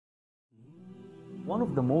One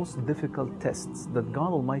of the most difficult tests that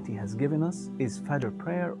God Almighty has given us is Fajr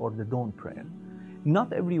prayer or the dawn prayer.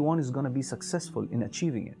 Not everyone is going to be successful in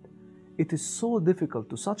achieving it. It is so difficult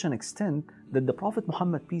to such an extent that the Prophet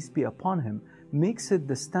Muhammad, peace be upon him, makes it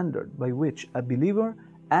the standard by which a believer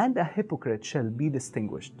and a hypocrite shall be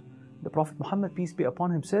distinguished. The Prophet Muhammad, peace be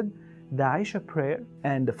upon him, said, the Aisha prayer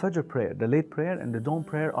and the Fajr prayer, the late prayer and the dawn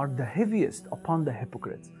prayer, are the heaviest upon the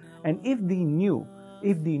hypocrites. And if they knew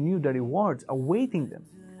the rewards awaiting them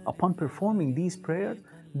upon performing these prayers,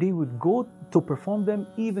 they would go to perform them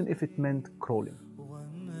even if it meant crawling.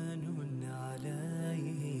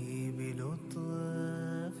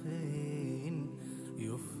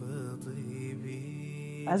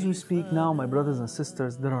 As we speak now, my brothers and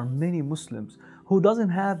sisters, there are many Muslims who doesn't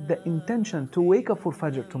have the intention to wake up for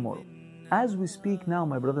Fajr tomorrow. As we speak now,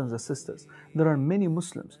 my brothers and sisters, there are many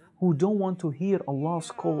Muslims who don't want to hear Allah's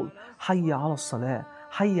call, Hayya ala salah,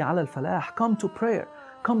 Hayya ala al-falah, come to prayer,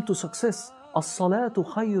 come to success. As-salatu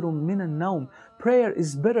khayrun min al-nawm. Prayer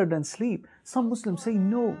is better than sleep. Some Muslims say,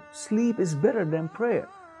 no, sleep is better than prayer.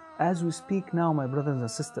 As we speak now, my brothers and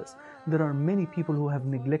sisters, there are many people who have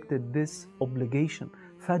neglected this obligation,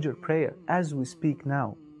 Fajr prayer. As we speak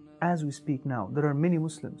now, there are many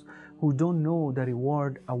Muslims who don't know the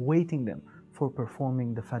reward awaiting them for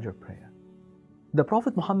performing the Fajr prayer. The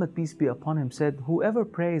Prophet Muhammad, peace be upon him, said, whoever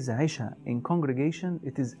prays Isha in congregation,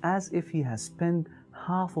 it is as if he has spent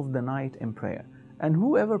half of the night in prayer. And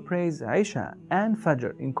whoever prays Isha and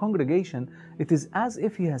Fajr in congregation, it is as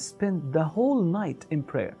if he has spent the whole night in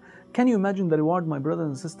prayer. Can you imagine the reward, my brothers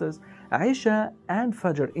and sisters? Isha and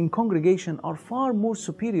Fajr in congregation are far more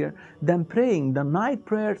superior than praying the night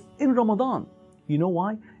prayers in Ramadan. You know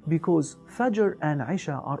why? Because Fajr and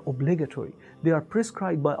Isha are obligatory. They are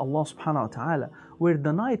prescribed by Allah subhanahu wa ta'ala, where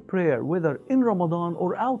the night prayer, whether in Ramadan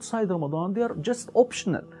or outside Ramadan, they are just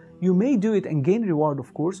optional. You may do it and gain reward,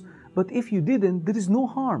 of course, but if you didn't, there is no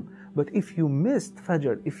harm. But if you missed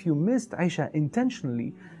Fajr, if you missed Isha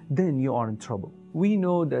intentionally, then you are in trouble. We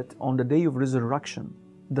know that on the day of resurrection,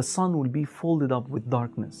 the sun will be folded up with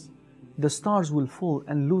darkness. The stars will fall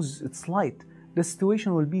and lose its light. The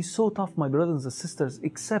situation will be so tough, my brothers and sisters,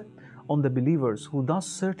 except on the believers who does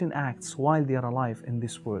certain acts while they are alive in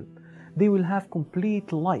this world. They will have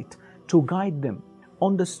complete light to guide them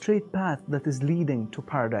on the straight path that is leading to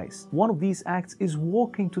paradise. One of these acts is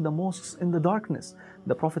walking to the mosques in the darkness.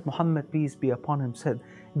 The Prophet Muhammad, peace be upon him, said,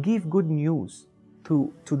 give good news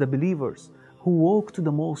to the believers who walk to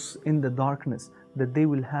the mosques in the darkness, that they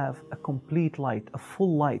will have a complete light, a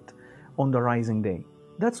full light on the rising day.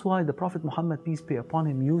 That's why the Prophet Muhammad, peace be upon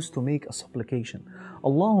him, used to make a supplication.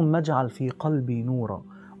 Allahumma aj'al fi qalbi noora,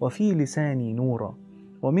 wa fi lisani noora,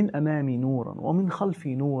 wa min amami nooran, wa min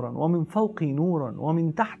khalfi nooran, wa min fawqi nooran, wa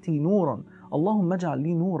min tahti nooran. Allahumma aj'al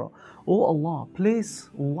li noora. Oh Allah,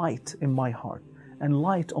 place light in my heart, and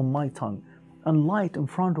light on my tongue, and light in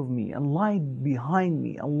front of me, and light behind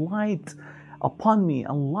me, and light upon me,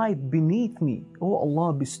 and light beneath me. Oh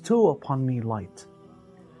Allah, bestow upon me light.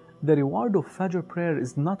 The reward of Fajr prayer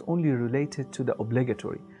is not only related to the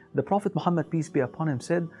obligatory. The Prophet Muhammad, peace be upon him,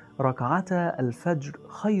 said, Rak'ata al-Fajr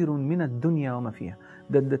khayrun min ad-dunya wa ma fiha.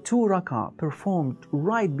 That the 2 rak'ah performed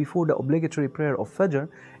right before the obligatory prayer of Fajr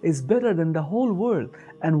is better than the whole world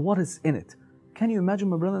and what is in it. Can you imagine,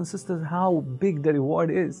 my brothers and sisters, how big the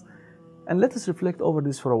reward is? And let us reflect over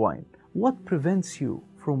this for a while. What prevents you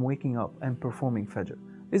from waking up and performing Fajr?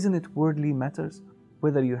 Isn't it worldly matters?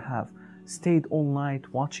 Whether you have stayed all night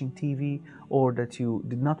watching TV, or that you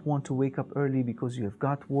did not want to wake up early because you have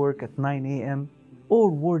got work at 9 a.m.,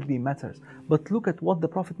 or worldly matters. But look at what the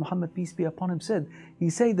Prophet Muhammad, peace be upon him, said.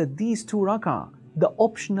 He said that these 2 rak'ah, the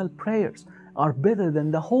optional prayers, are better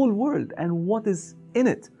than the whole world and what is in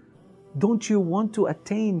it. Don't you want to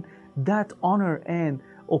attain that honor and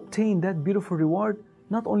obtain that beautiful reward?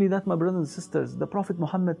 Not only that, my brothers and sisters, the Prophet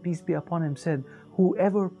Muhammad, peace be upon him, said,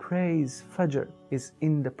 whoever prays Fajr is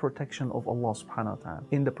in the protection of Allah subhanahu wa ta'ala,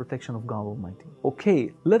 in the protection of God Almighty.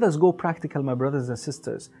 Okay, let us go practical, my brothers and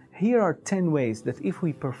sisters. Here are 10 ways that if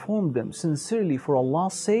we perform them sincerely for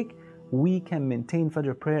Allah's sake, we can maintain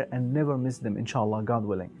Fajr prayer and never miss them, inshallah, God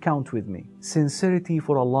willing. Count with me. Sincerity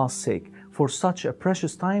for Allah's sake. For such a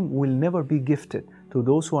precious time will never be gifted to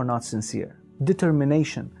those who are not sincere.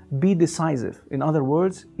 Determination. Be decisive. In other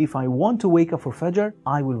words, if I want to wake up for Fajr,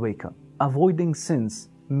 I will wake up. Avoiding sins,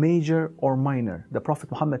 major or minor. The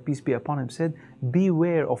Prophet Muhammad, peace be upon him, said,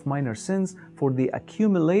 beware of minor sins, for they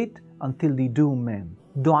accumulate until they doom men.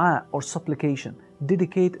 Dua or supplication.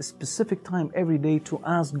 Dedicate a specific time every day to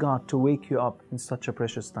ask God to wake you up in such a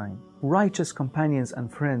precious time. Righteous companions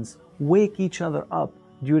and friends, wake each other up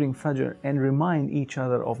during Fajr and remind each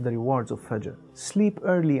other of the rewards of Fajr. Sleep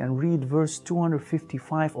early and read verse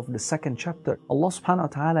 255 of the second chapter. Allah subhanahu wa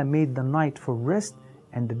ta'ala made the night for rest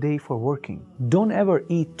and the day for working. Don't ever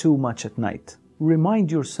eat too much at night.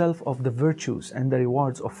 Remind yourself of the virtues and the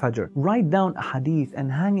rewards of Fajr. Write down a hadith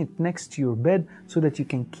and hang it next to your bed so that you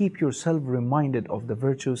can keep yourself reminded of the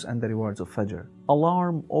virtues and the rewards of Fajr.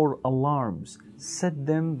 Alarm or alarms, set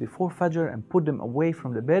them before Fajr and put them away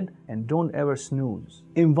from the bed, and don't ever snooze.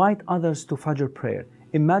 Invite others to Fajr prayer.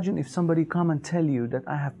 Imagine if somebody come and tell you that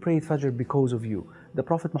I have prayed Fajr because of you. The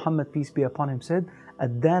Prophet Muhammad, peace be upon him, said,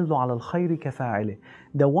 "Ad-dallu ala al-khayri kafa'ilih."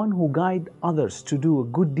 The one who guide others to do a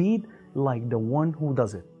good deed like the one who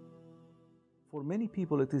does it. For many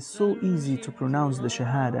people it is so easy to pronounce the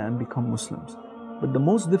Shahada and become Muslims. But the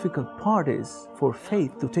most difficult part is for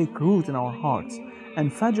faith to take root in our hearts.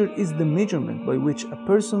 And Fajr is the measurement by which a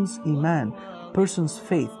person's Iman, a person's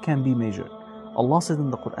faith can be measured. Allah said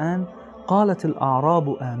in the Quran, قالت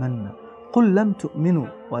الأعراب آمنا قل لم تؤمنوا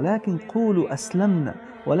ولكن قولوا أسلمنا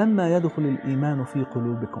ولما يدخل الإيمان في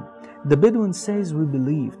قلوبكم. The Bedouin says, we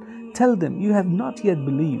believed. Tell them, you have not yet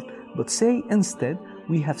believed, but say instead,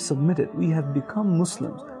 we have submitted, we have become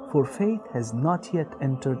Muslims, for faith has not yet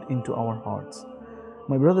entered into our hearts.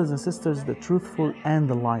 My brothers and sisters, the truthful and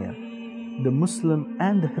the liar, the Muslim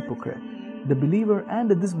and the hypocrite, the believer and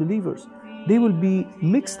the disbelievers, they will be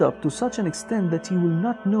mixed up to such an extent that you will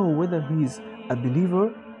not know whether he is a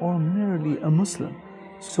believer or merely a Muslim.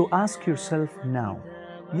 So ask yourself now,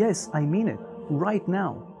 yes, I mean it, right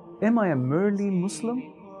now, am I a merely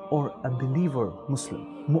Muslim or a believer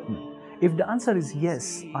Muslim, mu'min? If the answer is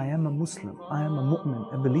yes, I am a Muslim, I am a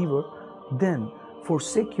mu'min, a believer, then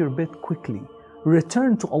forsake your bed quickly,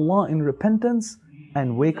 return to Allah in repentance,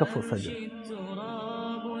 and wake up for Fajr.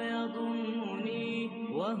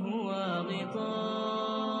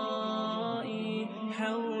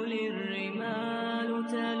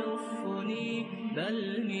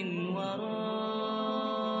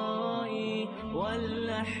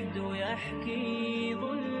 واللحد يحكي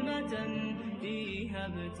ظلمة فيها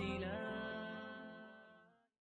ابتلاء.